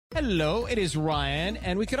Hello, it is Ryan,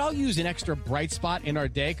 and we could all use an extra bright spot in our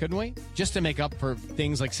day, couldn't we? Just to make up for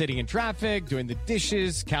things like sitting in traffic, doing the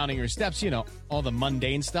dishes, counting your steps, all the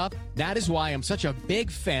mundane stuff. That is why I'm such a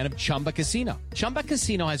big fan of Chumba Casino. Chumba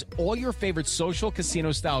Casino has all your favorite social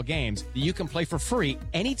casino-style games that you can play for free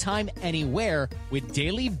anytime, anywhere with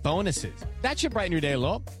daily bonuses. That should brighten your day a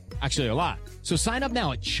little. Actually, a lot. So sign up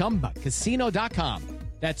now at ChumbaCasino.com.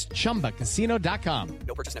 That's ChumbaCasino.com.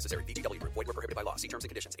 No purchase necessary. VGW Group. Void where prohibited by law. See terms and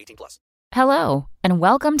conditions. 18+. Hello, and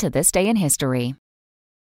welcome to This Day in History.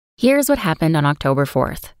 Here's what happened on October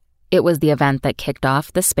 4th. It was the event that kicked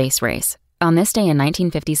off the space race. On this day in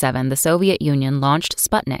 1957, the Soviet Union launched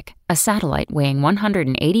Sputnik, a satellite weighing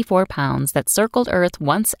 184 pounds that circled Earth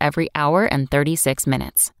once every hour and 36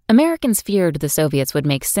 minutes. Americans feared the Soviets would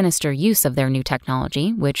make sinister use of their new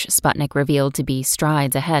technology, which Sputnik revealed to be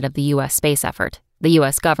strides ahead of the U.S. space effort. The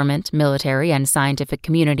U.S. government, military, and scientific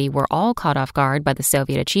community were all caught off guard by the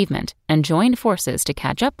Soviet achievement and joined forces to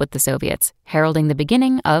catch up with the Soviets, heralding the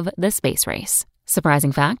beginning of the space race.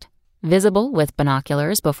 Surprising fact? Visible with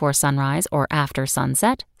binoculars before sunrise or after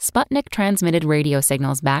sunset, Sputnik transmitted radio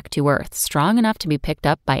signals back to Earth strong enough to be picked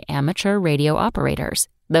up by amateur radio operators.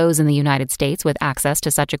 Those in the United States with access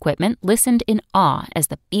to such equipment listened in awe as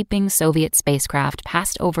the beeping Soviet spacecraft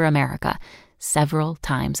passed over America several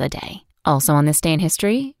times a day. Also on this day in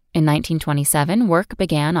history, in 1927, work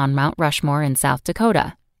began on Mount Rushmore in South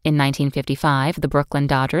Dakota. In 1955, the Brooklyn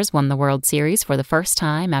Dodgers won the World Series for the first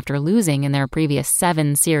time after losing in their previous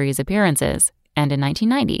 7 series appearances. And in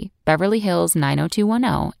 1990, Beverly Hills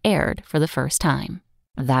 90210 aired for the first time.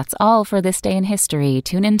 That's all for this day in history.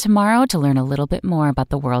 Tune in tomorrow to learn a little bit more about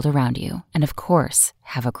the world around you. And of course,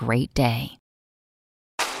 have a great day.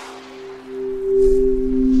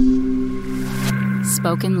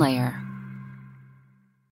 Spoken Layer.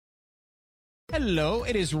 Hello,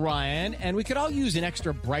 it is Ryan, and we could all use an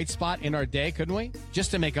extra bright spot in our day, couldn't we? Just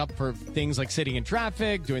to make up for things like sitting in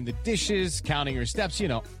traffic, doing the dishes, counting your steps,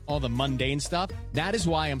 all the mundane stuff. That is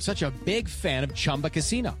why I'm such a big fan of Chumba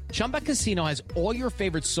Casino. Chumba Casino has all your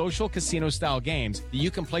favorite social casino-style games that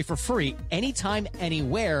you can play for free anytime,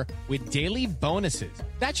 anywhere with daily bonuses.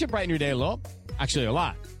 That should brighten your day a little. Actually, a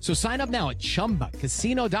lot. So sign up now at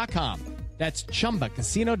ChumbaCasino.com. That's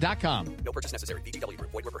ChumbaCasino.com. No purchase necessary. VGW Group.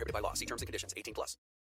 Void where prohibited by law. See terms and conditions. 18+.